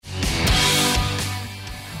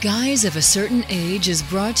Guys of a Certain Age is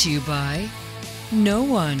brought to you by no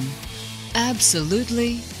one.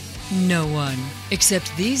 Absolutely no one.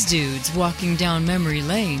 Except these dudes walking down memory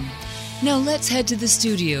lane. Now let's head to the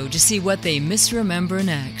studio to see what they misremember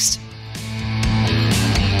next.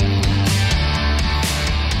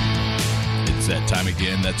 It's that time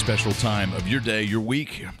again, that special time of your day, your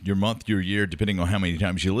week, your month, your year, depending on how many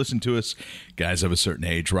times you listen to us. Guys of a Certain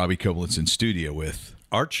Age, Robbie Koblenz in studio with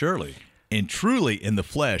Art Shirley. And truly in the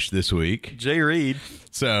flesh this week, Jay Reed.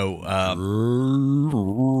 So,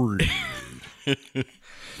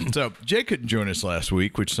 so Jay couldn't join us last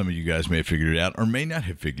week, which some of you guys may have figured out or may not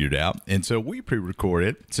have figured out. And so we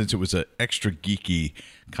pre-recorded, since it was an extra geeky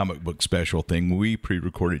comic book special thing, we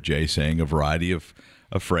pre-recorded Jay saying a variety of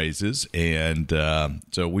phrases. And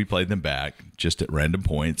so we played them back just at random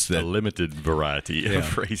points. A limited variety of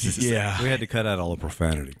phrases. Yeah. We had to cut out all the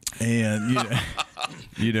profanity. And,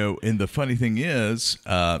 and the funny thing is,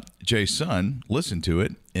 Jay's son listened to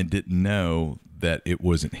it and didn't know that it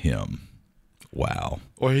wasn't him. Wow.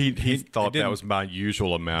 Well, he thought that was my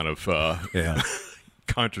usual amount of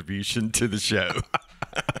contribution to the show.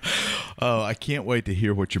 Oh, I can't wait to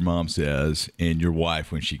hear what your mom says and your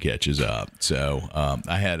wife when she catches up. So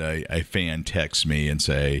I had a fan text me and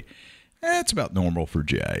say, it's about normal for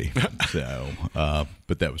Jay. So,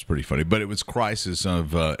 but that was pretty funny. But it was crisis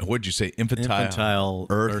of, what'd you say, infantile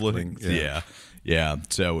earthling. Yeah.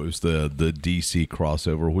 So it was the DC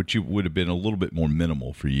crossover, which would have been a little bit more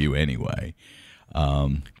minimal for you anyway.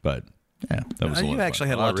 But yeah, that was a lot you of actually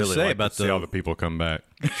fun. had a lot to say like about to see all the people come back.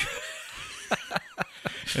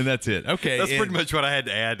 And that's it. Okay. That's pretty much what I had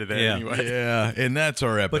to add to that anyway. Yeah, and that's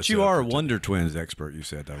our episode. But you are a Wonder Twins expert, you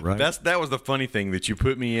said, though, right? That was the funny thing that you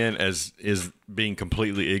put me in as is being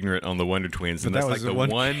completely ignorant on the Wonder Twins, and But that's that like was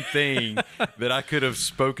the one thing that I could have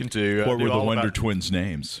spoken to. What were the Wonder Twins'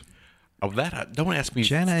 names? Oh, don't ask me.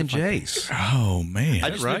 Jana and Jace. Oh man,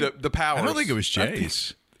 I just knew the powers. I don't think it was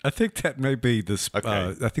Jace. I think that may be the.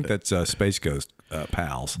 Okay. I think that's Space Ghost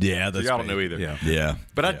pals. Yeah, that's. I don't know either. Yeah.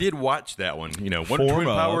 But I did watch that one. Wonder Twin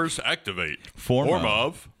powers activate. Form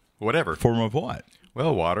of whatever. Form of what?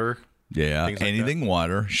 Well, water. Yeah, Things like anything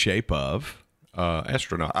water. Shape of.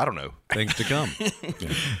 Astronaut. I don't know. Things to come.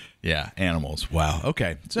 Yeah, animals. Wow.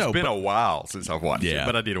 Okay, so It's been a while since I've watched Yeah. it,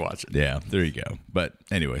 but I did watch it. yeah, there you go. But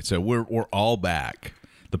anyway, so we're all back.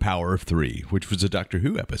 The Power of Three, which was a Doctor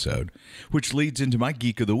Who episode, which leads into my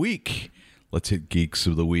Geek of the Week. Let's hit Geeks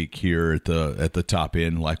of the Week here at the top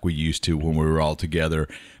end, like we used to when we were all together.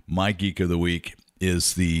 My Geek of the Week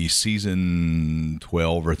is the season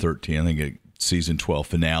 12 or 13, I think season 12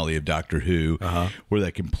 finale of Doctor Who, where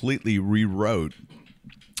they completely rewrote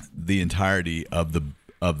the entirety of the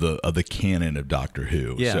canon of Doctor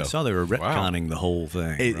Who. Yeah, So, I saw they were retconning the whole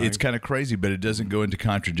thing. it's kind of crazy, but it doesn't go into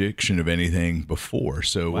contradiction of anything before.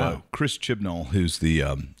 So Chris Chibnall, who's the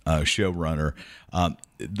showrunner,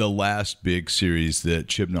 the last big series that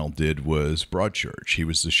Chibnall did was Broadchurch. He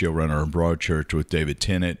was the showrunner of Broadchurch with David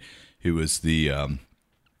Tennant, who was the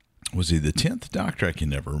was he the 10th Doctor? I can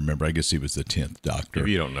never remember. I guess he was the 10th Doctor. If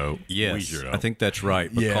you don't know, we yes, sure know. I think that's right.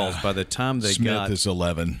 Because by the time they Smith is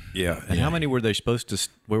 11. Yeah. And how many were they supposed to?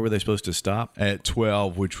 Where were they supposed to stop? At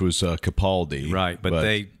 12, which was Capaldi. Right, but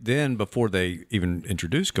they then before they even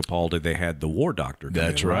introduced Capaldi, they had the War Doctor.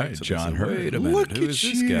 That's in, right, So John said, Hurt. Wait a minute, Look who at is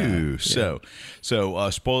you. this guy? So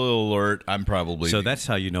spoiler alert. I'm probably So that's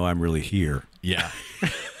how you know I'm really here. yeah.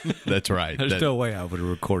 That's right. There's no way I would have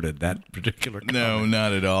recorded that particular. No,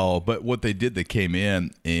 not at all. But what they did, they came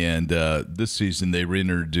in, and this season they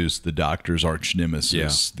reintroduced the Doctor's arch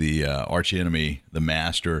nemesis, the arch enemy, the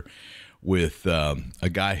Master, with a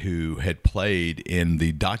guy who had played in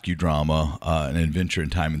the docudrama An Adventure in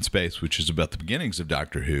Time and Space, which is about the beginnings of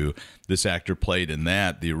Doctor Who. This actor played in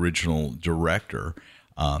that, the original director.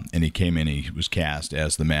 And he came in, he was cast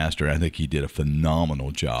as the Master. I think he did a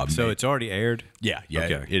phenomenal job. So it's already aired? Yeah.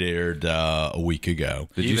 Okay. It aired a week ago.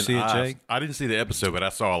 Did you see it, Jake? I didn't see the episode, but I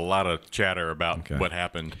saw a lot of chatter about what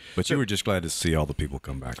happened. But you were just glad to see all the people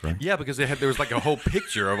come back, right? Yeah, because there was like a whole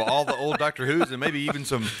picture of all the old Doctor Who's and maybe even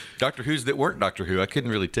some Doctor Who's that weren't Doctor Who. I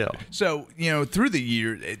couldn't really tell. So, through the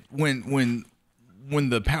year, when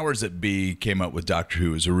the powers that be came up with Doctor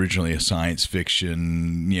Who, it was originally a science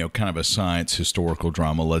fiction, kind of a science historical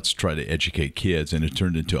drama. Let's try to educate kids, and it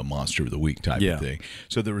turned into a monster of the week type of thing.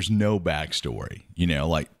 So there was no backstory.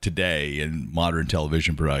 Like today in modern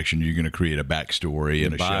television production, you're going to create a backstory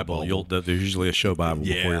and a Bible. show. There's usually a show Bible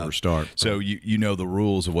before you ever start. So you know the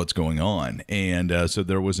rules of what's going on, and so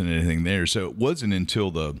there wasn't anything there. So it wasn't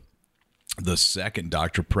until the the second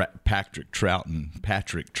Dr. Patrick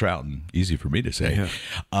Troughton, easy for me to say,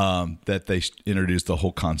 that they introduced the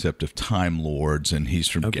whole concept of Time Lords, and he's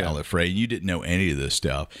from Gallifrey. You didn't know any of this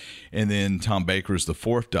stuff. And then Tom Baker is the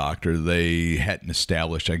fourth Doctor. They hadn't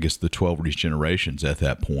established, I guess, the 12 regenerations at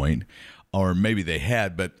that point. Or maybe they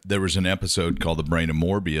had, but there was an episode called The Brain of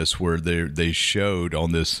Morbius where they showed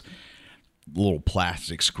on this little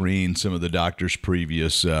plastic screen some of the Doctor's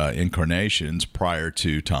previous incarnations prior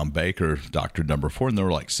to Tom Baker, Doctor number 4, and there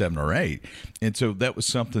were like 7 or 8. And so that was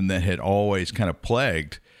something that had always kind of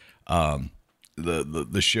plagued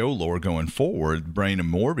the show lore going forward. Brain of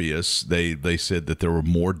Morbius, they said that there were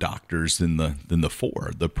more Doctors than the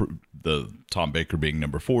 4, the Tom Baker being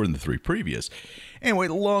number 4 and the 3 previous. Anyway,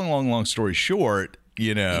 long story short,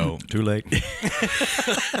 you know, too late.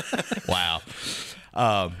 Wow.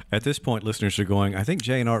 At this point, listeners are going, I think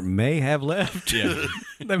Jay and Art may have left. Yeah.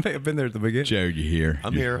 They may have been there at the beginning. Joe, you here?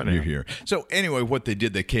 I'm here. I know. You're here. So anyway, what they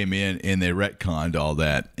did, they came in and they retconned all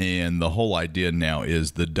that. And the whole idea now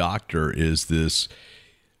is the Doctor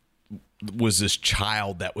was this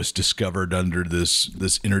child that was discovered under this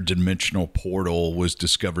interdimensional portal, was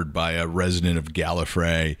discovered by a resident of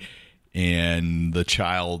Gallifrey. And the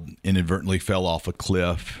child inadvertently fell off a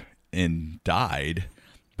cliff and died,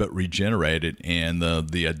 but regenerated, and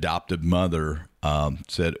the adoptive mother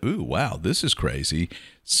said, "Ooh, wow, this is crazy."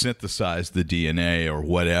 Synthesized the DNA or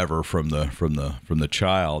whatever from the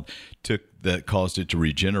child, that caused it to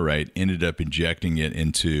regenerate. Ended up injecting it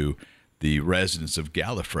into the residents of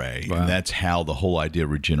Gallifrey, and that's how the whole idea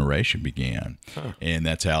of regeneration began. And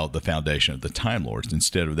that's how the foundation of the Time Lords.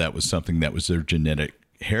 Instead of that was something that was their genetic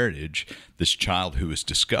heritage. This child who was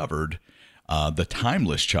discovered. The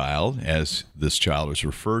timeless child, as this child was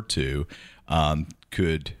referred to,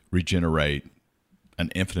 could regenerate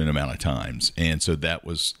an infinite amount of times. And so that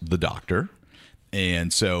was the Doctor.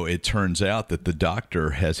 And so it turns out that the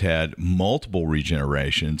Doctor has had multiple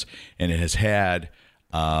regenerations, and it has had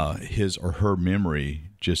his or her memory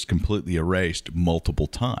just completely erased multiple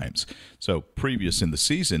times. So previous in the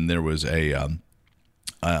season, there was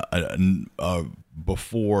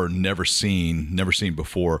before never seen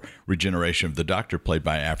before regeneration of the Doctor, played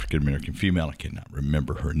by an African American female. I cannot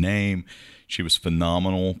remember her name. She was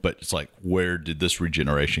phenomenal, but it's like, where did this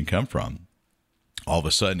regeneration come from? All of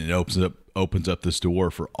a sudden, it opens up this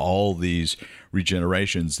door for all these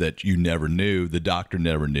regenerations that you never knew. The Doctor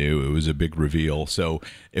never knew. It was a big reveal, so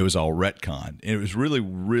it was all retconned. And it was really,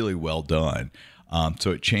 really well done.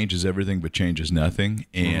 So it changes everything but changes nothing.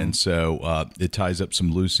 And so it ties up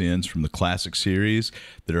some loose ends from the classic series.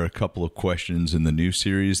 There are a couple of questions in the new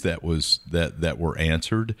series that were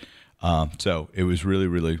answered. So it was really,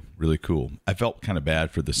 really, really cool. I felt kind of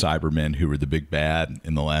bad for the Cybermen, who were the big bad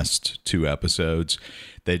in the last 2 episodes.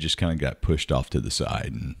 They just kind of got pushed off to the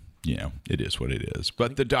side, and, you know, it is what it is.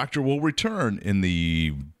 But the Doctor will return in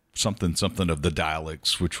the something of the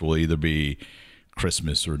Daleks, which will either be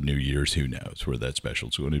Christmas or New Year's, who knows where that special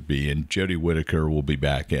is going to be. And Jodie Whittaker will be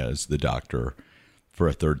back as the Doctor for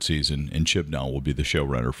a 3rd season, and Chibnall will be the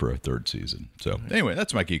showrunner for a 3rd season. So anyway,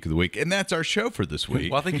 that's my Geek of the Week, and that's our show for this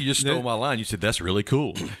week. Well, I think you just stole my line. You said, that's really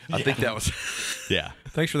cool. I think that was... Yeah.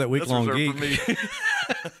 Thanks for that week-long geek. For me.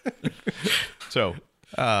 So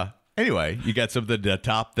anyway, you got something to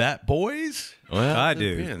top that, boys? Well, I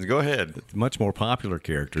do. Depends. Go ahead. Much more popular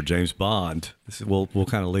character, James Bond. We'll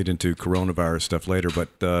kind of lead into coronavirus stuff later,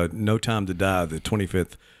 but No Time to Die, the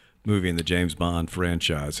 25th movie in the James Bond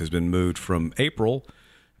franchise, has been moved from April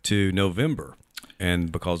to November,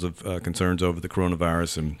 and because of concerns over the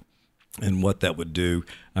coronavirus and what that would do,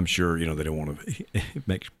 I'm sure they don't want to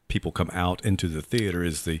make people come out into the theater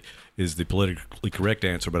is the politically correct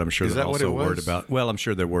answer, but I'm sure they're also worried about. Well, I'm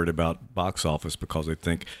sure they're worried about box office, because they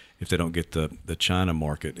think if they don't get the China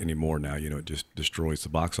market anymore now, it just destroys the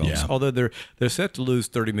box office. Yeah. Although they're set to lose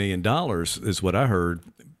 $30 million is what I heard,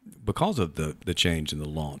 because of the change in the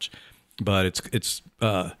launch. But it's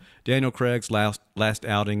Daniel Craig's last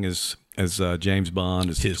outing as James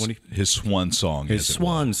Bond, is his swan song. His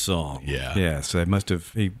swan song. Yeah. Yeah. So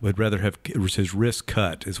he would rather have his wrist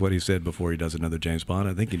cut, is what he said before he does another James Bond.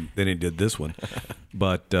 I think then he did this one.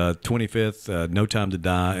 But 25th, No Time to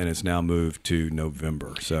Die, and it's now moved to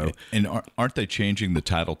November. So, and aren't they changing the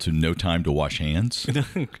title to No Time to Wash Hands?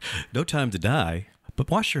 No Time to Die. But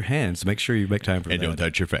wash your hands. Make sure you make time for that. And don't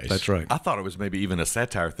touch your face. That's right. I thought it was maybe even a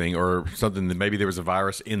satire thing, or something that maybe there was a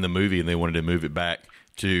virus in the movie and they wanted to move it back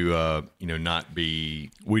to not be.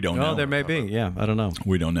 We don't know. Oh, there may be. Yeah, I don't know.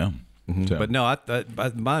 We don't know. Mm-hmm. So. But no,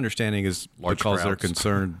 my understanding is Large because crowds.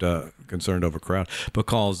 they're concerned over crowd,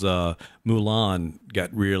 because Mulan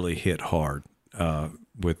got really hit hard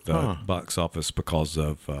with box office because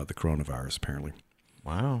of the coronavirus, apparently,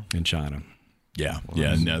 Wow. in China. Yeah,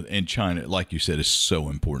 yeah. No, and China, like you said, is so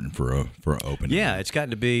important for an opening. Yeah, it's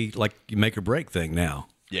gotten to be like you make or break thing now.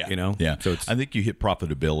 Yeah, you know. Yeah. So it's I think you hit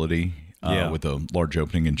profitability with a large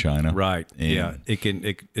opening in China, right. And, yeah,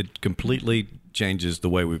 it completely changes the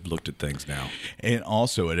way we've looked at things now. and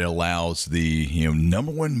also it allows the number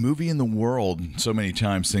one movie in the world. So many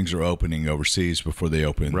times things are opening overseas before they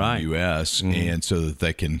open in Right. the U.S. And so that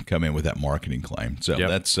they can come in with that marketing claim. So Yep.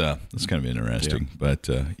 that's kind of interesting. But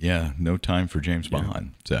yeah, no time for James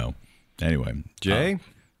Bond. So anyway, Jay,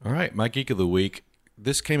 All right, my geek of the week.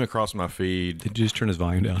 This came across my feed did you just turn his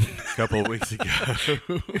volume down? a couple of weeks ago.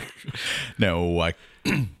 no, I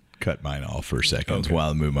cut mine off for a second while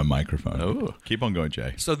I move my microphone. Oh. Keep on going,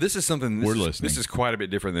 Jay. So this is something. We're listening. This is quite a bit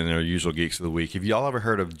different than our usual geeks of the week. Have y'all ever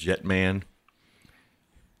heard of Jetman?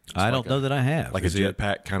 I don't know that I have. Like Is a he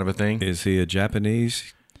jetpack kind of a thing? Is he a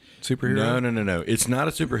Japanese superhero? No. It's not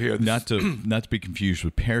a superhero. Not to be confused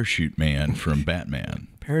with Parachute Man from Batman.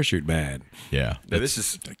 Parachute Man. Yeah, No, this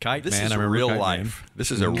is Kite this Man, is I remember real Kite life. Man.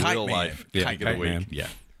 This is a Kite real Man. life Yeah, geek of the Kite week. Man. yeah.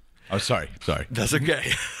 Oh, sorry. That's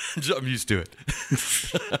okay. I'm used to it.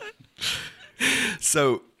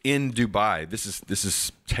 So in Dubai, this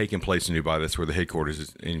is taking place in Dubai. That's where the headquarters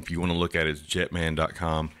is. And if you want to look at it, it's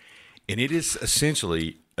jetman.com. And it is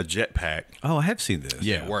essentially a jetpack. Oh, I have seen this.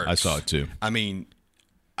 Yeah, It works. I saw it too. I mean,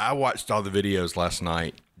 I watched all the videos last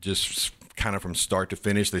night, just kind of from start to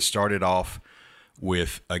finish. They started off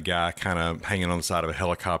with a guy kind of hanging on the side of a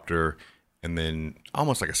helicopter, and then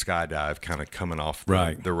almost like a skydive, kind of coming off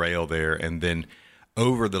the rail there. And then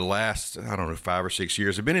over the last, I don't know, 5 or 6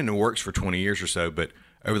 years, they've been in the works for 20 years or so, but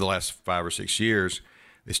over the last 5 or 6 years,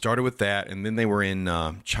 they started with that, and then they were in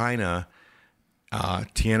China,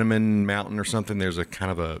 Tiananmen Mountain or something. There's a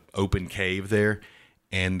kind of a open cave there,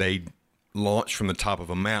 and they launched from the top of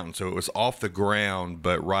a mountain, so it was off the ground,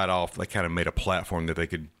 but right off, they kind of made a platform that they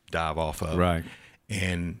could dive off of. Right.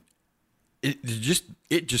 And it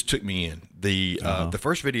just took me in. The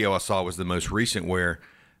first video I saw was the most recent, where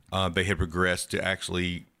they had progressed to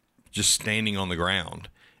actually just standing on the ground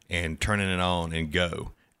and turning it on and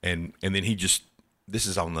go. And then he just, this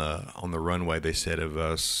is on the runway, they said, of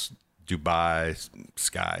Dubai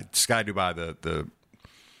Sky Dubai, the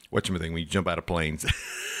whatchamacallit when you jump out of planes.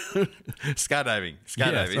 skydiving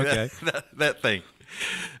Yes, okay. that thing.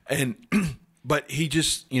 And but he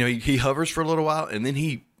just he hovers for a little while, and then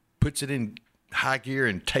he puts it in high gear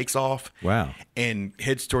and takes off. Wow. And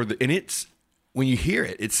heads toward and it's, when you hear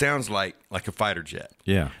it, it sounds like a fighter jet.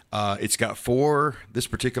 Yeah. It's got this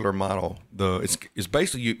particular model. It's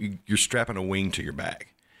basically you're strapping a wing to your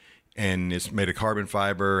back, and it's made of carbon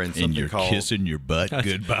fiber and something And you're called kissing your butt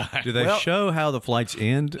goodbye. Do they show how the flights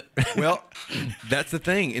end? Well, that's the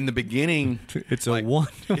thing. In the beginning, It's a like,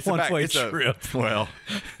 one-way it's a- trip. Well,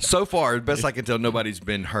 so far, as best I can tell, nobody's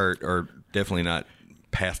been hurt or definitely not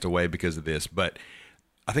passed away because of this. But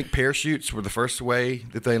I think parachutes were the first way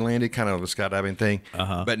that they landed, kind of a skydiving thing.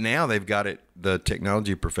 But now they've got the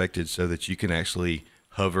technology perfected so that you can actually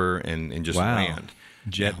hover and just land.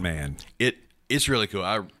 Jetman. It's really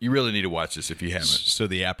cool. You really need to watch this if you haven't. So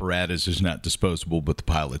the apparatus is not disposable, but the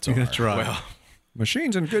pilots are. That's right. Well,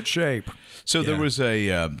 Machine's in good shape. So there was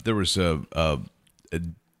a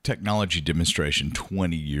technology demonstration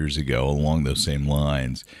 20 years ago along those same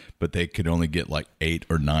lines, but they could only get like 8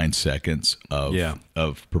 or 9 seconds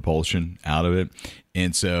of propulsion out of it.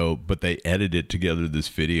 And so, but they edited together this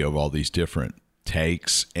video of all these different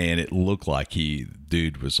takes, and it looked like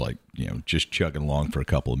dude was like, just chugging along for a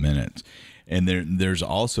couple of minutes. And there's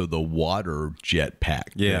also the water jetpack.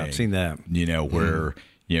 Yeah, thing, I've seen that. Where,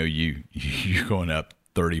 you're going up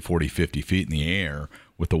 30, 40, 50 feet in the air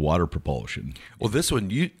with the water propulsion. well, this one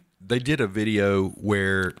they did a video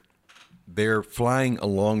where they're flying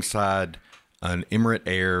alongside an Emirates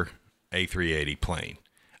Air A380 plane.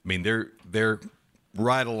 I mean, they're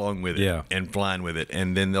right along with it and flying with it,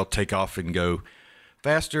 and then they'll take off and go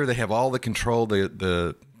faster. They have all the control.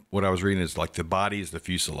 The what I was reading is like the body is the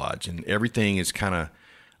fuselage, and everything is kind of,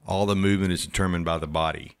 all the movement is determined by the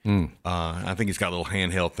body. I think it's got little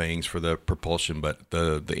handheld things for the propulsion, but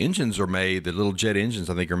the engines are made, the little jet engines,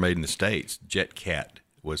 I think, are made in the States. JetCat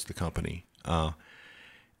was the company.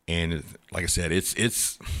 And like I said,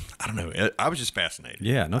 it's I don't know. I was just fascinated.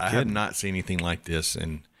 Yeah, no I have kidding. not seen anything like this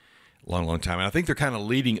in a long, long time. And I think they're kind of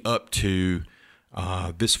leading up to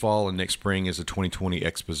this fall and next spring is a 2020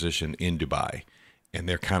 exposition in Dubai. And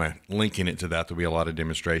they're kind of linking it to that. There'll be a lot of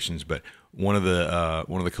demonstrations, but one of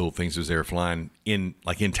the cool things is they're flying in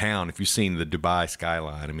town. If you've seen the Dubai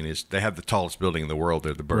skyline, I mean, they have the tallest building in the world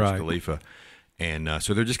there, the Burj Khalifa, and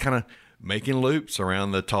so they're just kind of making loops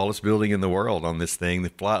around the tallest building in the world on this thing. They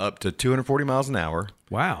fly up to 240 miles an hour.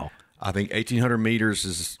 Wow. I think 1,800 meters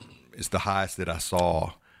is the highest that I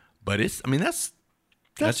saw. But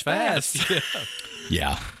that's fast.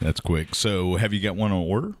 Yeah, that's quick. So have you got one on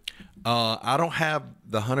order? I don't have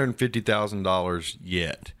the $150,000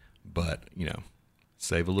 yet, but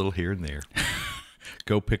save a little here and there.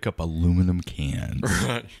 Go pick up aluminum cans.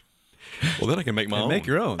 Right. Well, then I can make my own. Make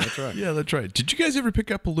your own. That's right. Yeah, that's right. Did you guys ever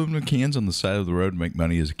pick up aluminum cans on the side of the road and make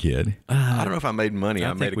money as a kid? I don't know if I made money.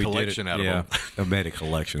 I made a think we did collection it. out of Yeah, them. I made a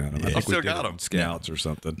collection out of them. I I think we still did got it 'em. in Scouts or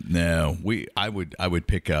something. No, I would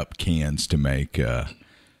pick up cans to make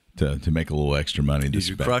to make a little extra money. Did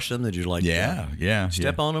you crush them? Did you Yeah.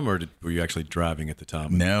 step on them, or were you actually driving at the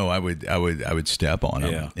time? No, I would step on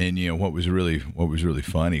them. Yeah. And what was really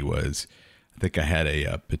funny was I think I had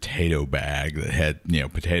a potato bag that had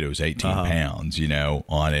potatoes 18 pounds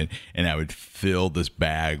on it, and I would fill this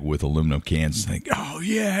bag with aluminum cans and think, oh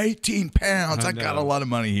yeah, 18 pounds, I got a lot of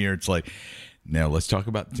money here. It's like, no, let's talk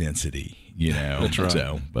about density. That's right.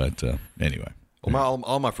 So, but anyway, Well,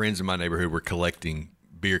 all my friends in my neighborhood were collecting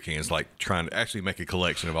beer cans, like trying to actually make a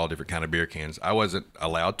collection of all different kind of beer cans. I wasn't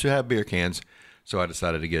allowed to have beer cans, so I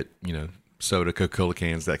decided to get soda, Coca-Cola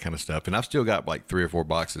cans, that kind of stuff. And I've still got like 3 or 4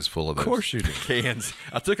 boxes full of those. Of course you do. Cans.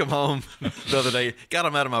 I took them home the other day, got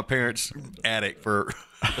them out of my parents' attic for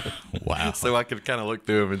wow. so I could kind of look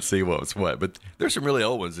through them and see what was what. But there's some really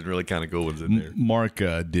old ones and really kind of cool ones in there. Mark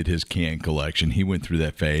did his can collection. He went through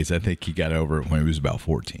that phase. I think he got over it when he was about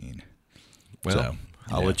 14. Well, So,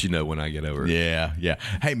 I'll let you know when I get over it. yeah.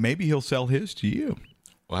 Hey, maybe he'll sell his to you.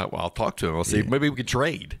 Well, I'll talk to him. I'll see. Maybe we could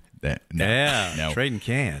trade. No. Trading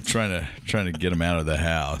cans. Trying to get him out of the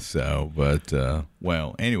house. So, but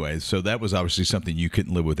well, anyway, so that was obviously something you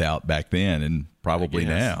couldn't live without back then, and probably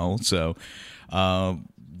now. So,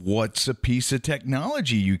 what's a piece of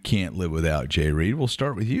technology you can't live without, Jay Reed? We'll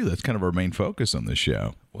start with you. That's kind of our main focus on this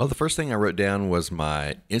show. Well, the first thing I wrote down was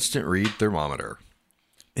my instant read thermometer.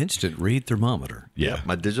 Instant read thermometer. Yeah.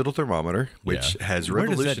 My digital thermometer, which has Where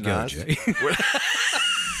does that go, revolutionized. Jay?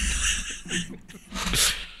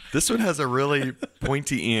 This one has a really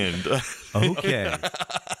pointy end. Okay.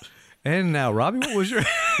 And now, Robbie, what was your?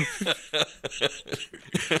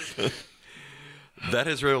 That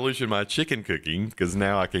has revolutionized my chicken cooking because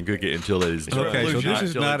now I can cook it until it is dry. Okay, so this is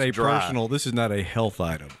Until not it's a dry. personal. This is not a health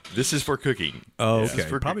item. This is for cooking. Oh, This is okay.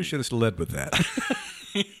 for Probably cooking. should have led with that.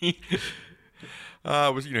 He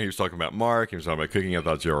was talking about Mark. He was talking about cooking. I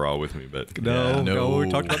thought you were all with me, but No,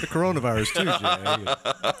 we talked about the coronavirus too,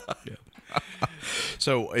 Jay.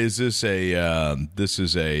 So, is this a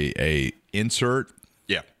insert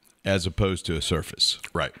yeah, as opposed to a surface?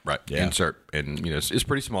 right. Yeah. Insert, and it's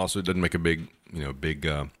pretty small, so it doesn't make a big. You're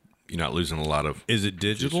not losing a lot of. Is it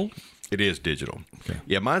digital? It is digital. Okay.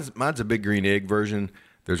 Yeah, mine's a big green egg version.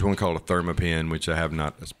 There's one called a Thermapen, which I have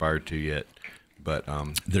not aspired to yet, but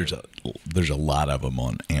There's a lot of them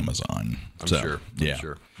on Amazon. I'm sure.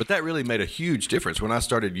 But that really made a huge difference when I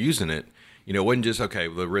started using it. It wasn't just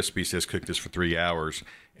the recipe says cook this for 3 hours,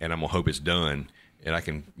 and I'm gonna hope it's done, and I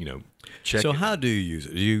can check. So it. how do you use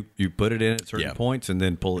it? You put it in at certain Yeah. points and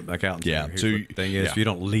then pull it back out. And Yeah. say, here's So what the thing is, yeah. you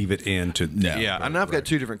don't leave it in to. No. Yeah, and I've got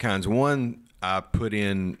 2 different kinds. One I put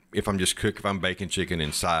in if I'm baking chicken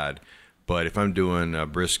inside, but if I'm doing a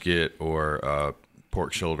brisket or a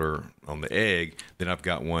pork shoulder on the egg, then I've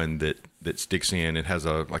got one that sticks in. It has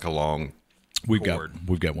a long We've cord.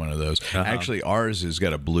 got one of those. Actually, ours has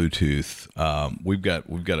got a Bluetooth. We've got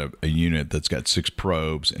a unit that's got 6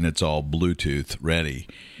 probes, and it's all Bluetooth ready.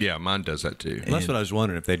 Yeah, mine does that too. Well, that's what I was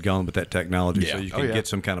wondering if they'd gone with that technology, so Yeah. you Oh, can yeah. get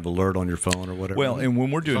some kind of alert on your phone or whatever. Well, and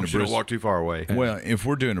when we're doing As long as you don't walk too far away. well, if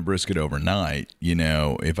we're doing a brisket overnight,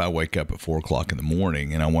 if I wake up at 4:00 in the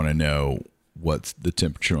morning and I want to know what's the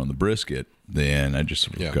temperature on the brisket, then I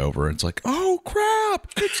just look over. It's like, oh crap,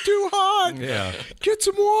 it's too hot. Yeah. Get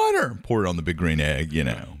some water. Pour it on the big green egg.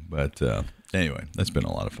 But anyway, that's been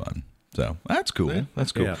a lot of fun. So that's cool.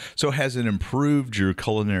 That's cool. Yeah. So has it improved your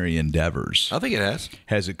culinary endeavors? I think it has.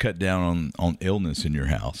 Has it cut down on illness in your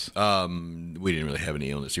house? We didn't really have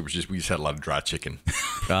any illness. We just had a lot of dry chicken.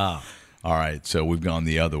 All right, so we've gone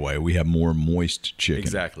the other way. We have more moist chicken.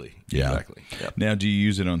 Exactly. Yeah. Exactly. Yep. Now, do you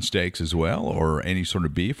use it on steaks as well, or any sort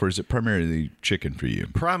of beef, or is it primarily chicken for you?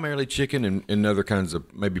 Primarily chicken and other kinds of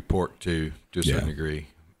maybe pork too, to a certain Yeah. degree.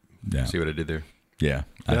 Yeah, See what I did there? yeah,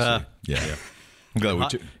 I see. Yeah. I'm glad we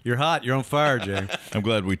took. You're hot. You're on fire, Jay. I'm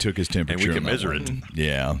glad we took his temperature. can on that measure one. it.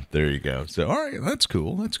 Yeah, there you go. So, all right, that's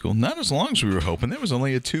cool. That's cool. Not as long as we were hoping. That was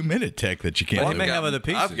only a 2-minute tech that you can't. Well, do. they may have other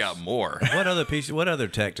pieces. I've got more. What other piece? What other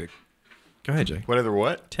tactic? Go ahead, Jay. Whatever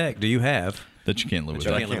what? Tech do you have? That you can't live That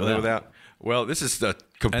without. you I can't live without. Well, this is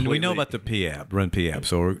completely. And we know about the P app, Run P app.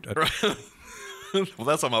 So Well,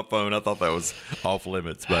 that's on my phone. I thought that was off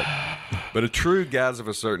limits, but a true guys of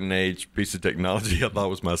a certain age piece of technology I thought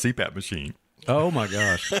was my CPAP machine. oh my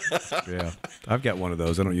gosh, yeah, I've got one of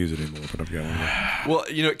those. I don't use it anymore, but I've got one. Well,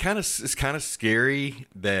 it's kind of scary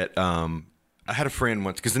that I had a friend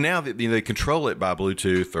once because now they control it by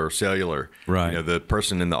Bluetooth or cellular. Right. The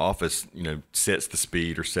person in the office sets the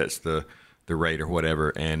speed or sets the rate or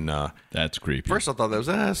whatever, and That's creepy. first I thought that was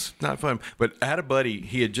that's not fun. But I had a buddy,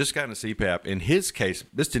 he had just gotten a CPAP. In his case,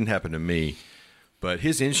 this didn't happen to me, but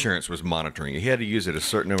his insurance was monitoring it. He had to use it a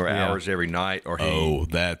certain number of Yeah. hours every night, or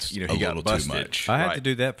that's he a got little too busted. much. I had Right. to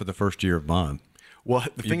do that for the first year of mine. Well,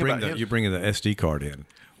 the thing about him, you bring the SD card in.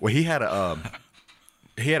 well, he had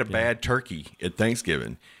a bad turkey at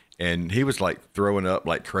Thanksgiving, and he was like throwing up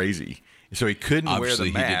like crazy. So he couldn't Obviously,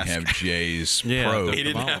 wear the he mask. didn't have Jay's Yeah, probe. He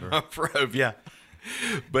didn't have a probe, yeah.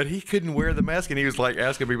 But he couldn't wear the mask, and he was like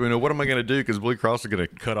asking people, what am I going to do? Because Blue Cross is going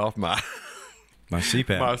to cut off my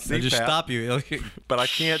CPAP. My They just CPAP. stop you. but I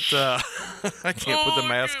can't I can't put the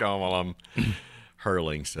mask on while I'm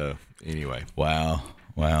hurling. So anyway, Wow.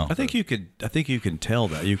 I think you can tell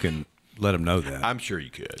that. You can let them know that. I'm sure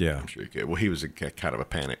you could. Yeah. I'm sure you could. Well, he was kind of a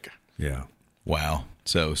panic. yeah. Wow.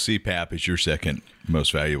 So CPAP is your second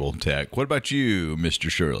most valuable tech. What about you, Mr.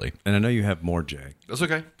 Shirley? And I know you have more, Jay. That's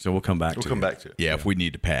okay. So we'll come back We'll to come you. back to it. Yeah, if we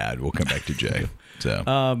need to pad, we'll come back to Jay. So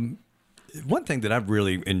One thing that I've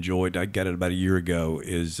really enjoyed, I got it about a year ago,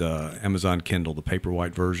 is Amazon Kindle, the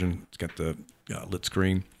Paperwhite version. It's got the lit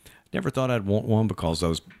screen. Never thought I'd want one because I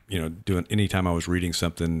was, doing anytime I was reading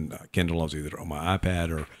something Kindle, I was either on my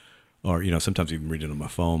iPad or sometimes even reading it on my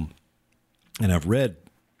phone. And I've read,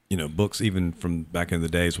 books even from back in the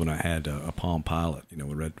days when I had a Palm Pilot.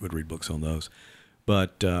 Would read books on those.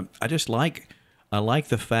 But I like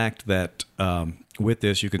the fact that with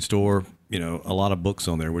this you can store a lot of books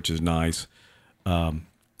on there, which is nice.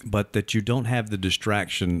 But that you don't have the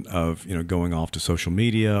distraction of going off to social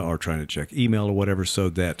media or trying to check email or whatever, so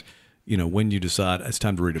that when you decide it's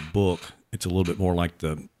time to read a book, it's a little bit more like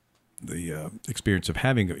the experience of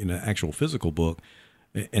having an actual physical book,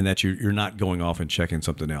 and that you're not going off and checking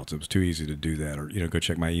something else. It was too easy to do that, or go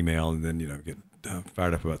check my email and then get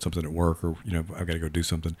fired up about something at work, or I've got to go do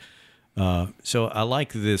something. So I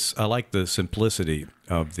like this. I like the simplicity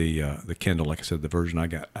of the Kindle. Like I said, the version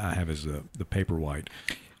I have is the Paperwhite.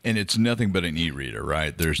 and it's nothing but an e-reader,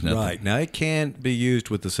 right? There's nothing. Right. Now it can be used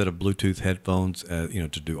with a set of Bluetooth headphones, to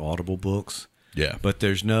do Audible books. Yeah. But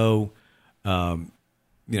there's no,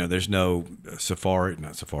 there's no not Safari,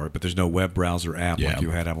 but there's no web browser app Yeah. like you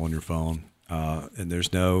had on your phone. And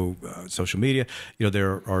there's no social media.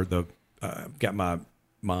 There are got my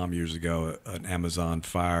mom years ago an Amazon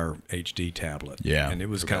Fire HD tablet. Yeah. And it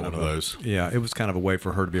was Got kind of one of those. Yeah, it was kind of a way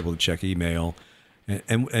for her to be able to check email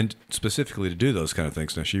and specifically to do those kind of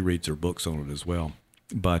things. Now, she reads her books on it as well.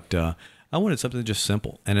 But I wanted something just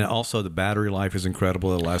simple. And then also the battery life is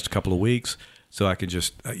incredible. It'll last a couple of weeks. So I can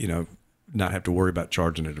just, not have to worry about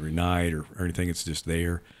charging it every night or anything. It's just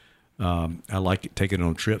there. I like taking it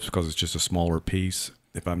on trips because it's just a smaller piece.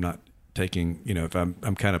 If I'm not taking, if I'm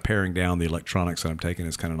kind of paring down the electronics that I'm taking,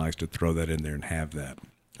 it's kind of nice to throw that in there and have that.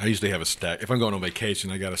 I usually have a stack. If I'm going on vacation,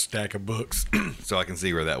 I got a stack of books so I can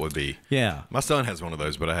see where that would be. Yeah. My son has one of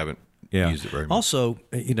those, but I haven't Yeah. used it very much. Also,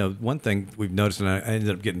 one thing we've noticed, and I ended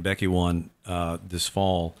up getting Becky one this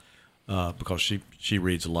fall because she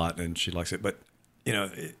reads a lot and she likes it. But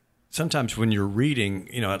sometimes when you're reading,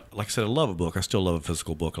 like I said, I love a book. I still love a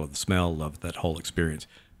physical book. I love the smell. I love that whole experience.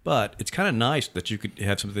 But it's kind of nice that you could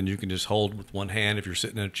have something you can just hold with one hand if you're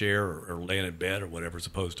sitting in a chair or laying in bed or whatever, as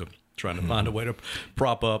opposed to trying to find a way to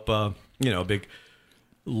prop up, a big,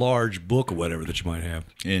 large book or whatever that you might have.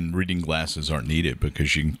 And reading glasses aren't needed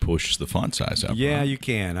because you can push the font size up. Yeah, right? you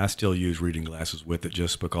can. I still use reading glasses with it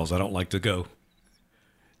just because I don't like to go.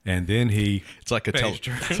 And then It's like a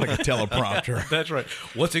teleprompter. That's right.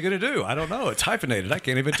 What's he going to do? I don't know. It's hyphenated. I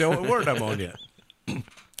can't even tell what word I'm on yet.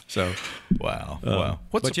 So, Wow. Wow.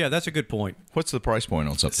 yeah, that's a good point. What's the price point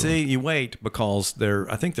on something? See, you wait because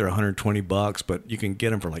I think they're $120, but you can get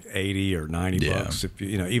them for like 80 or 90 Yeah. bucks if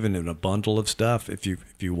even in a bundle of stuff if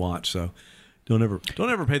you watch. So, don't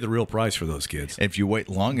ever pay the real price for those kids. If you wait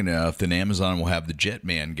long enough, then Amazon will have the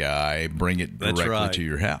Jetman guy bring it That's directly right. to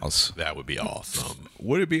your house. That would be awesome.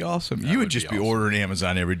 Would it be awesome? You would would just be be awesome. ordering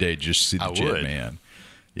Amazon every day just to see the I would. Jetman.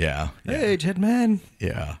 Yeah. Yeah. Hey, Jetman.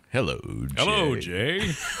 Yeah. Hello, Jay.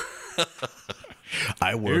 Jay.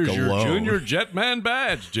 I work Here's your alone. Junior Jetman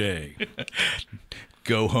badge, Jay.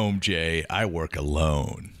 Go home, Jay. I work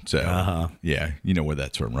alone. So, yeah, you know where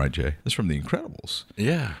that's from, right, Jay? That's from The Incredibles.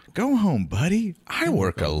 Yeah. Go home, buddy. I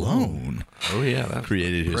work alone. Oh, yeah. That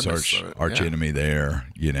Created his arch enemy there,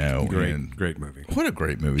 you know. Great movie. What a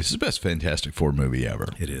great movie. This is the best Fantastic Four movie ever.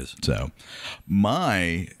 It is. So,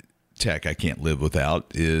 my tech I can't live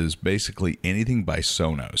without is basically anything by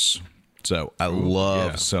Sonos. So I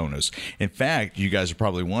love Sonos. In fact, you guys are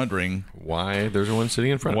probably wondering why there's one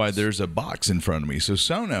sitting in front of us. Why there's a box in front of me. So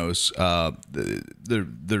Sonos,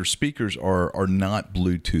 their speakers are not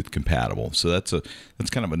Bluetooth compatible. So that's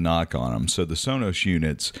kind of a knock on them. So the Sonos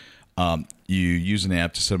units, you use an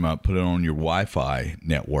app to set them up, put it on your Wi-Fi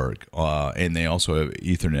network, and they also have an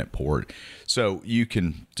Ethernet port. So you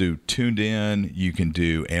can do Tuned In, you can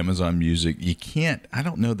do Amazon Music. You can't, I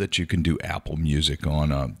don't know that you can do Apple Music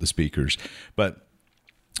on the speakers, but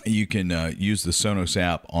you can use the Sonos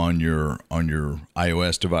app on your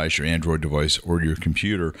iOS device, your Android device, or your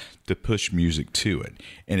computer to push music to it.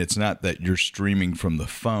 And it's not that you're streaming from the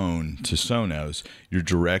phone to Sonos, you're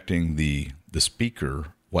directing the speaker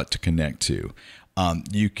what to connect to.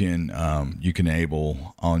 You can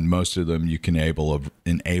enable on most of them. You can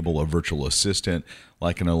enable a virtual assistant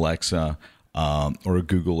like an Alexa or a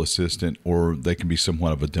Google Assistant, or they can be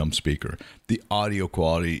somewhat of a dumb speaker. The audio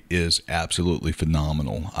quality is absolutely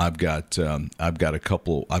phenomenal. I've got a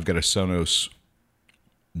Sonos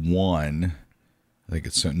One. I've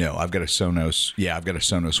got a Sonos. Yeah, I've got a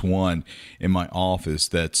Sonos One in my office.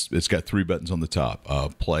 It's got 3 buttons on the top: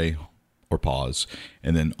 play or pause,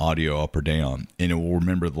 and then audio up or down, and it will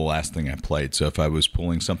remember the last thing I played. So if I was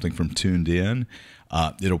pulling something from Tuned In,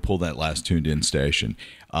 it'll pull that last Tuned In station.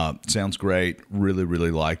 Sounds great. Really,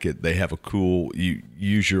 really like it. They have you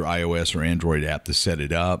use your iOS or Android app to set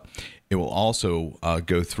it up. It will also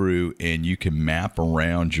go through and you can map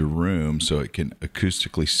around your room so it can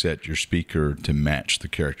acoustically set your speaker to match the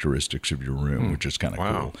characteristics of your room, which is kind of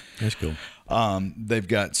cool. That's cool. They've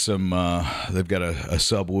got a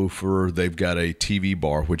subwoofer. They've got a TV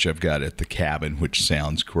bar, which I've got at the cabin, which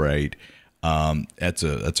sounds great. That's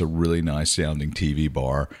a really nice sounding TV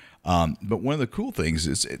bar. But one of the cool things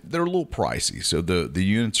is they're a little pricey. So the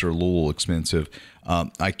units are a little expensive.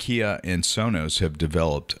 IKEA and Sonos have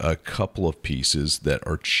developed a couple of pieces that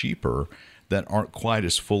are cheaper, that aren't quite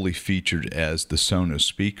as fully featured as the Sonos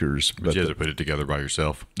speakers. But you have to put it together by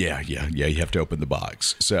yourself. Yeah. You have to open the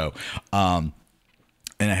box. So, and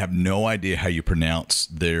I have no idea how you pronounce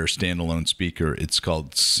their standalone speaker. It's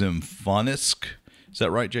called Symfonisk. Is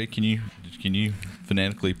that right, Jay? Can you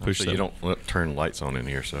phonetically push that? You don't turn lights on in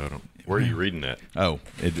here, so I don't. Where are you reading that? Oh,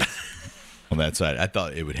 on that side. I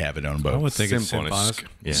thought it would have it on both. I would think it's Symfonisk.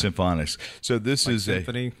 Yeah. Symfonisk. So this is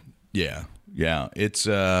symphony. Yeah. It's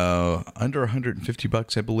under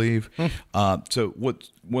 $150, I believe. So one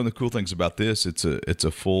of the cool things about this, it's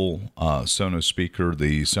a full Sonos speaker.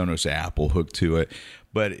 The Sonos app will hook to it,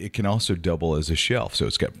 but it can also double as a shelf. So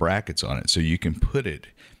it's got brackets on it, so you can put it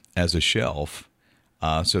as a shelf.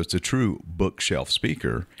 So it's a true bookshelf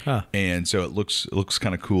speaker, and so it looks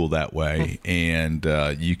kind of cool that way. And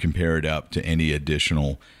you can pair it up to any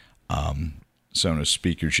additional Sonos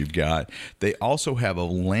speakers you've got. They also have a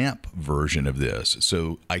lamp version of this.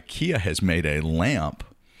 So IKEA has made a lamp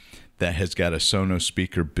that has got a Sonos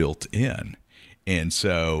speaker built in, and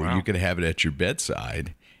so you can have it at your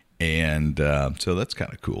bedside, and so that's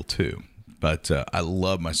kind of cool too. But I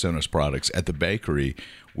love my Sonos products. At the bakery,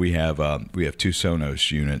 we have 2 Sonos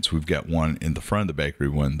units. We've got one in the front of the bakery,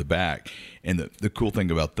 one in the back. And the cool thing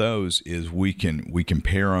about those is we can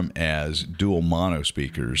pair them as dual mono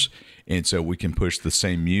speakers, and so we can push the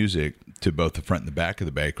same music to both the front and the back of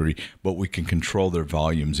the bakery, but we can control their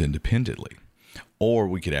volumes independently. Or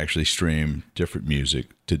we could actually stream different music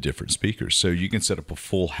to different speakers. So you can set up a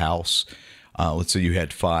full house. Let's say you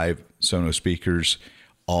had 5 Sonos speakers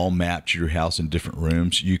all mapped to your house in different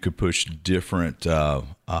rooms. You could push different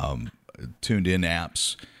tuned in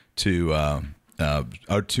apps to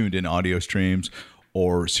or tuned in audio streams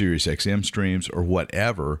or Sirius XM streams or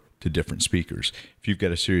whatever to different speakers. If you've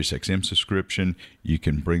got a Sirius XM subscription, you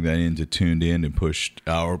can bring that into tuned in and push,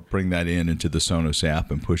 or bring that into the Sonos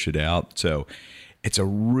app and push it out. So it's a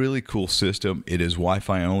really cool system. It is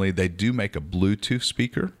Wi-Fi only. They do make a Bluetooth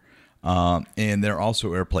speaker. And they're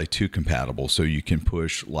also AirPlay 2 compatible, so you can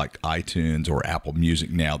push like iTunes or Apple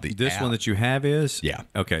Music now. This one that you have is? Yeah.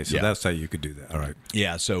 Okay, so that's how you could do that. All right.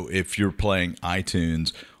 Yeah, so if you're playing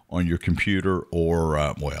iTunes on your computer or,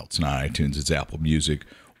 it's not iTunes, it's Apple Music,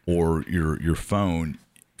 or your phone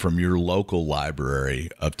from your local library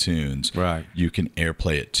of tunes, right, you can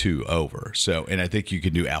AirPlay it 2 over. So, and I think you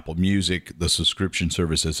can do Apple Music, the subscription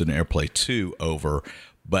service, as an AirPlay 2 over.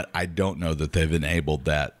 but I don't know that they've enabled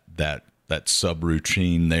that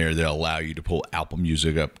subroutine there that allow you to pull Apple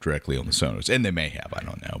Music up directly on the Sonos, and they may have. I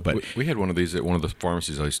don't know, but We had one of these at one of the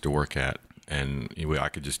pharmacies I used to work at, and I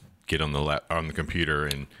could just get on the computer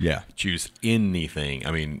and choose anything.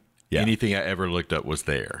 I mean, anything I ever looked up was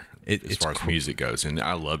there as far as music goes, and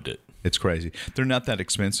I loved it. It's crazy. They're not that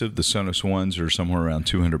expensive. The Sonos ones are somewhere around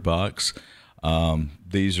 $200.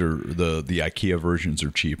 These are the IKEA versions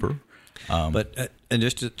are cheaper. But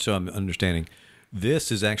and so I'm understanding,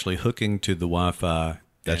 this is actually hooking to the Wi-Fi.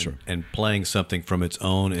 That's right. And playing something from its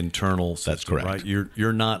own internal system. That's correct. Right?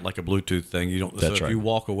 You're not like a Bluetooth thing. You don't. That's so if right. you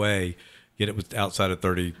walk away, get it outside of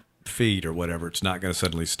 30 feet or whatever, it's not going to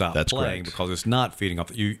suddenly stop playing because it's not feeding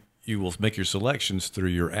off. You will make your selections through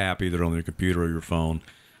your app, either on your computer or your phone,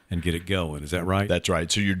 and get it going. Is that right? That's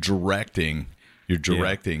right. So you're directing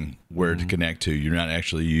where to connect to. You're not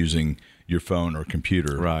actually using your phone or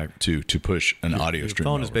computer to push an audio stream.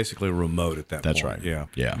 Your phone over. is basically a remote at that That's point. right.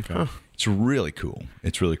 Yeah. Okay. It's really cool.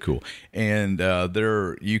 And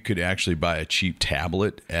you could actually buy a cheap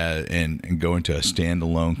tablet and go into a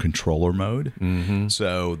standalone controller mode,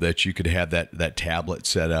 so that you could have that tablet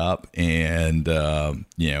set up, and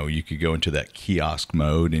you could go into that kiosk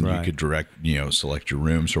mode, and you could select your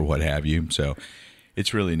rooms or what have you. So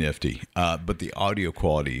it's really nifty. But the audio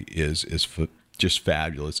quality is just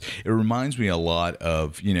fabulous. It reminds me a lot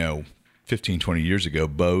of 15, 20 years ago.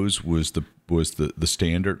 Bose was the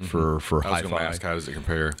standard for hi-fi. I was going to ask, how does it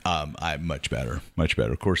compare? I'm much better.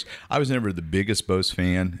 Of course, I was never the biggest Bose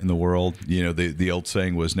fan in the world. The old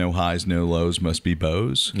saying was, "No highs, no lows, must be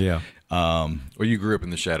Bose." Yeah. Well, you grew up in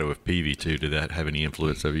the shadow of Peavey too. Did that have any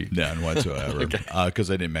influence of you? None whatsoever. Because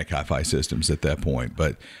I didn't make hi-fi systems at that point,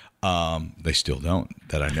 but they still don't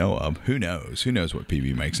that I know of. Who knows? Who knows what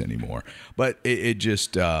Peavey makes anymore? But it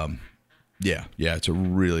just, it's a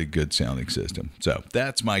really good sounding system. So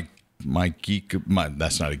that's my geek.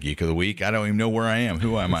 That's not a geek of the week. I don't even know where I am.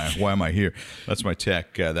 Who am I? Why am I here? That's my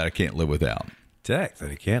tech that I can't live without. Tech that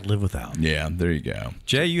he can't live without. Yeah, there you go.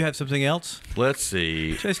 Jay, you have something else? Let's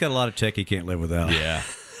see. Jay's got a lot of tech he can't live without. Yeah.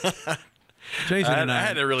 Jay's in I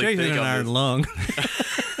had to really Jay's think in an on iron this. lung.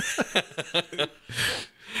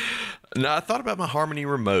 No, I thought about my Harmony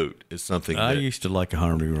remote as something. I that, used to like a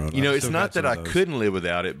Harmony remote. I've it's still not got that I some of those. couldn't live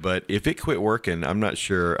without it, but if it quit working, I'm not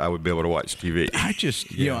sure I would be able to watch TV. I just,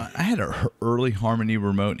 I had an early Harmony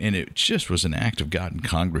remote, and it just was an act of God in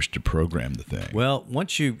Congress to program the thing. Well,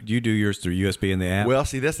 once you do yours through USB in the app. Well,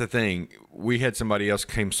 see, that's the thing. We had somebody else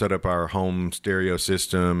came set up our home stereo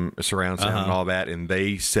system, surround sound, and all that, and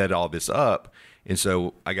they set all this up. And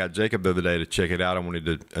so I got Jacob the other day to check it out. I wanted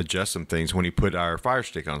to adjust some things when he put our Fire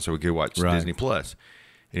Stick on so we could watch Disney Plus.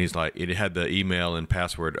 And he's like, it had the email and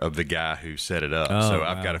password of the guy who set it up. So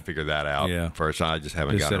I've got to figure that out first. I just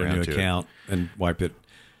haven't just gotten set a around new to account and wipe it.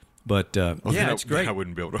 But it's great. I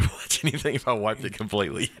wouldn't be able to watch anything if I wiped it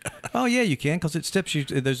completely. Oh yeah, you can, because it steps you.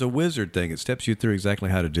 There's a wizard thing. It steps you through exactly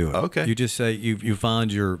how to do it. Okay. You just say you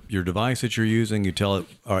find your device that you're using. You tell it.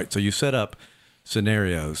 All right. So you set up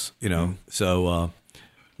scenarios. So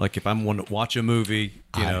like if I'm wanting to watch a movie,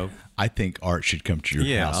 I think Art should come to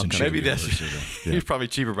your house and show Maybe you. that's he's probably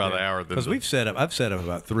cheaper by the hour than because I've set up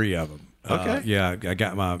about 3 of them. Okay. I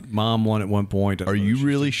got my mom one at one point. Are you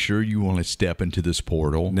really sure you want to step into this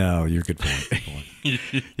portal? No, you're good point. Good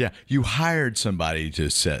point. Yeah, you hired somebody to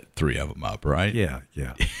set 3 of them up, right? Yeah.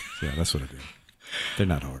 That's what I do. They're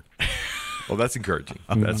not hard. Well, that's encouraging.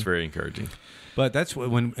 That's very encouraging. But that's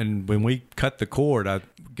when we cut the cord, I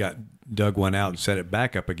dug one out and set it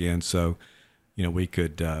back up again, so we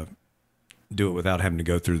could do it without having to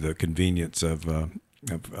go through the convenience of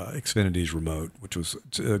Xfinity's remote, which was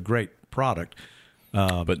a great product,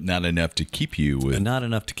 but not enough to keep you with. not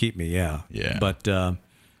enough to keep me. Yeah. But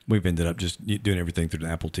we've ended up just doing everything through the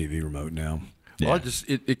Apple TV remote now. Well,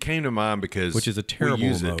 it came to mind because Which is a terrible we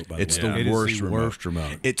use remote, it. by the It's way. the It is worst the remote. worst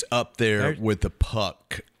remote. It's up there with the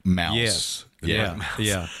Puck mouse. Yes. Yeah.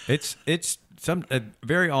 Yeah. It's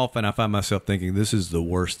very often I find myself thinking this is the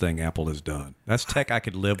worst thing Apple has done. That's tech I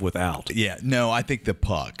could live without. Yeah, no, I think the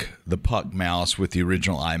Puck mouse with the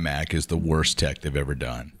original iMac is the worst tech they've ever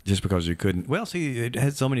done. Just because you couldn't. Well, see, it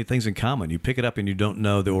has so many things in common. You pick it up and you don't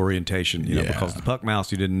know the orientation, because the Puck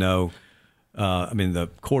mouse you didn't know. The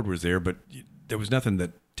cord was there, but there was nothing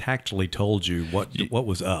that tactily told you what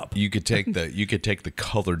was up. You could take the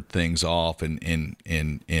colored things off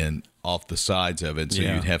and off the sides of it, so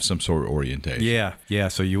you'd have some sort of orientation. Yeah.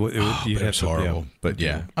 So you'd have It's some, horrible. But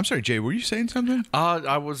yeah, I'm sorry, Jay. Were you saying something?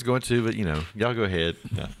 I was going to, but y'all go ahead.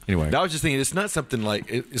 Anyway. I was just thinking, it's not something like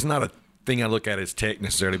it's not a thing I look at as tech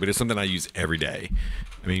necessarily, but it's something I use every day.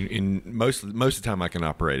 I mean, in most of the time, I can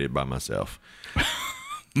operate it by myself.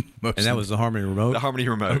 And that was the Harmony remote? The Harmony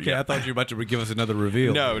remote. Okay, I thought you were about to give us another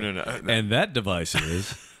reveal. No. And that device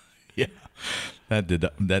is... Yeah.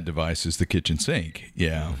 That device is the kitchen sink.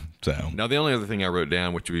 Yeah. So Now, the only other thing I wrote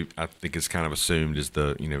down, which I think is kind of assumed, is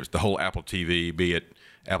it's the whole Apple TV, be it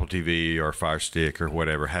Apple TV or Fire Stick or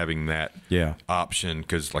whatever, having that option.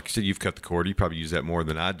 Because, like I said, you've cut the cord. You probably use that more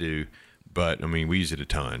than I do. But, I mean, we use it a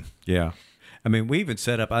ton. Yeah. I mean, we even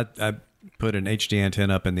set up, I put an HD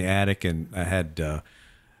antenna up in the attic, and I had,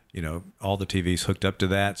 all the TVs hooked up to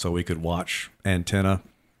that so we could watch antenna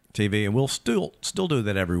TV. And we'll still do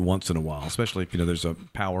that every once in a while, especially if, there's a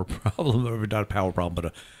power problem, or not a power problem,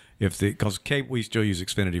 but because we still use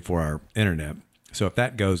Xfinity for our internet. So if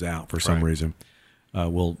that goes out for some reason,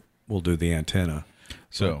 we'll do the antenna.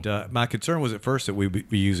 So my concern was at first that we'd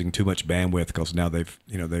be using too much bandwidth, because now they've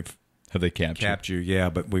have they capped you? Yeah,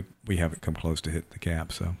 but we haven't come close to hitting the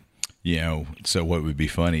cap. So so what would be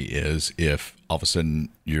funny is if all of a sudden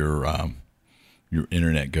your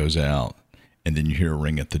internet goes out, and then you hear a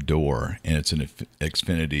ring at the door, and it's an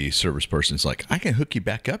Xfinity service person. It's like, I can hook you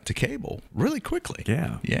back up to cable really quickly.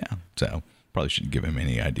 Yeah. So probably shouldn't give him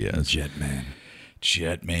any ideas. Jetman.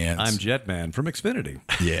 I'm Jetman from Xfinity.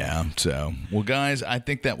 Yeah. So, well, guys, I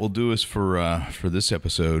think that will do us for this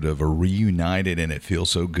episode of A Reunited, and It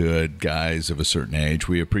Feels So Good, guys of a certain age.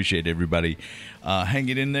 We appreciate everybody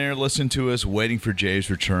hanging in there, listening to us, waiting for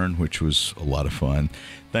Jay's return, which was a lot of fun.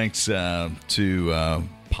 Thanks to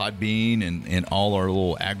Podbean and all our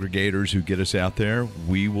little aggregators who get us out there.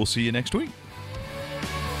 We will see you next week.